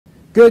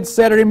Good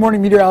Saturday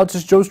morning,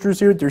 meteorologist Joe Struess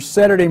here with your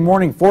Saturday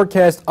morning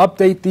forecast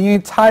update. The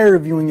entire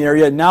viewing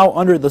area now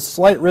under the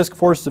slight risk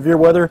for severe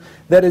weather.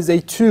 That is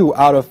a 2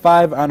 out of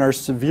 5 on our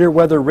severe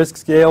weather risk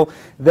scale.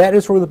 That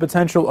is for the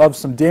potential of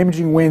some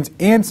damaging winds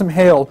and some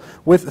hail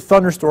with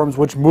thunderstorms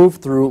which move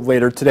through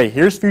later today.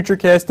 Here's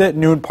Futurecast at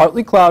noon,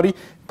 partly cloudy.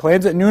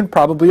 Plans at noon,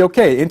 probably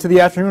okay. Into the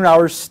afternoon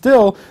hours,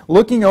 still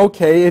looking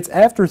okay. It's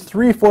after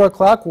 3, 4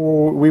 o'clock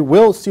we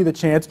will see the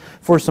chance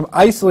for some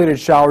isolated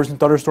showers and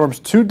thunderstorms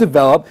to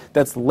develop.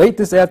 That's late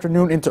this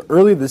afternoon into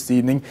early this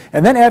evening.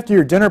 And then after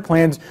your dinner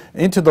plans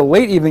into the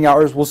late evening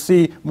hours, we'll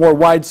see more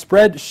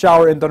widespread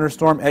shower and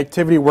thunderstorm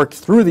activity work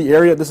through the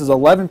area. This is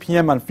 11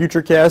 p.m. on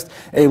Futurecast.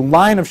 A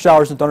line of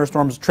showers and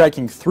thunderstorms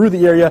tracking through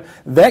the area.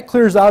 That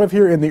clears out of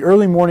here in the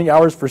early morning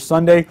hours for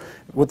Sunday,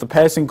 with the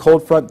passing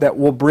cold front that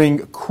will bring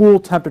cool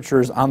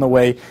temperatures on the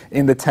way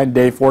in the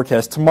 10-day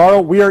forecast.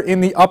 Tomorrow we are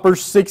in the upper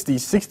 60s,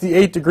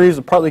 68 degrees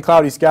with partly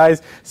cloudy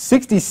skies,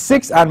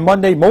 66 on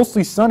Monday,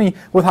 mostly sunny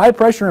with high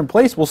pressure in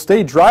place. Will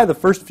stay dry the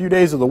first few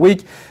days of the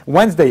week.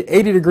 Wednesday,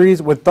 80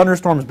 degrees with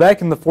thunderstorms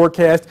back in the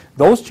forecast.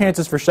 Those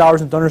chances for showers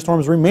and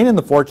thunderstorms remain in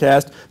the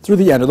forecast through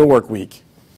the end of the work week.